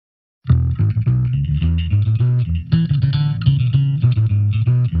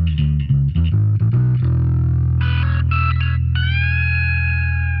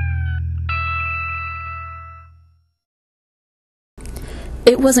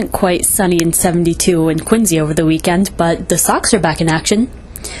It wasn't quite sunny and 72 in Quincy over the weekend, but the Sox are back in action.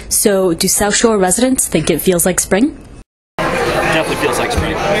 So, do South Shore residents think it feels like spring? Definitely feels like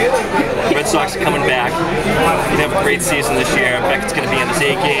spring. The Red Sox are coming back. They have a great season this year. Beckett's going to be in his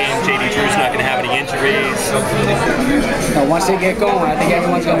A game. JD Drew's not going to have any injuries. Once they get going, I think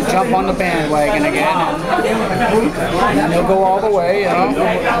everyone's going to jump on the bandwagon again, and they'll go all the way,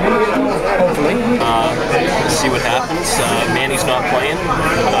 hopefully. See what happens. Manny's not playing,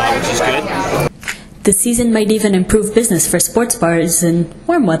 which is good. The season might even improve business for sports bars, and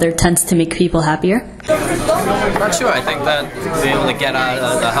warm weather tends to make people happier. I'm not sure. I think that being able to get out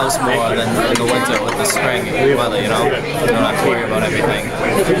of the house more than in the winter with the spring weather, you don't have to worry about everything,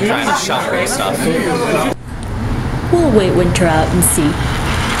 trying to shop and stuff. We'll wait winter out and see.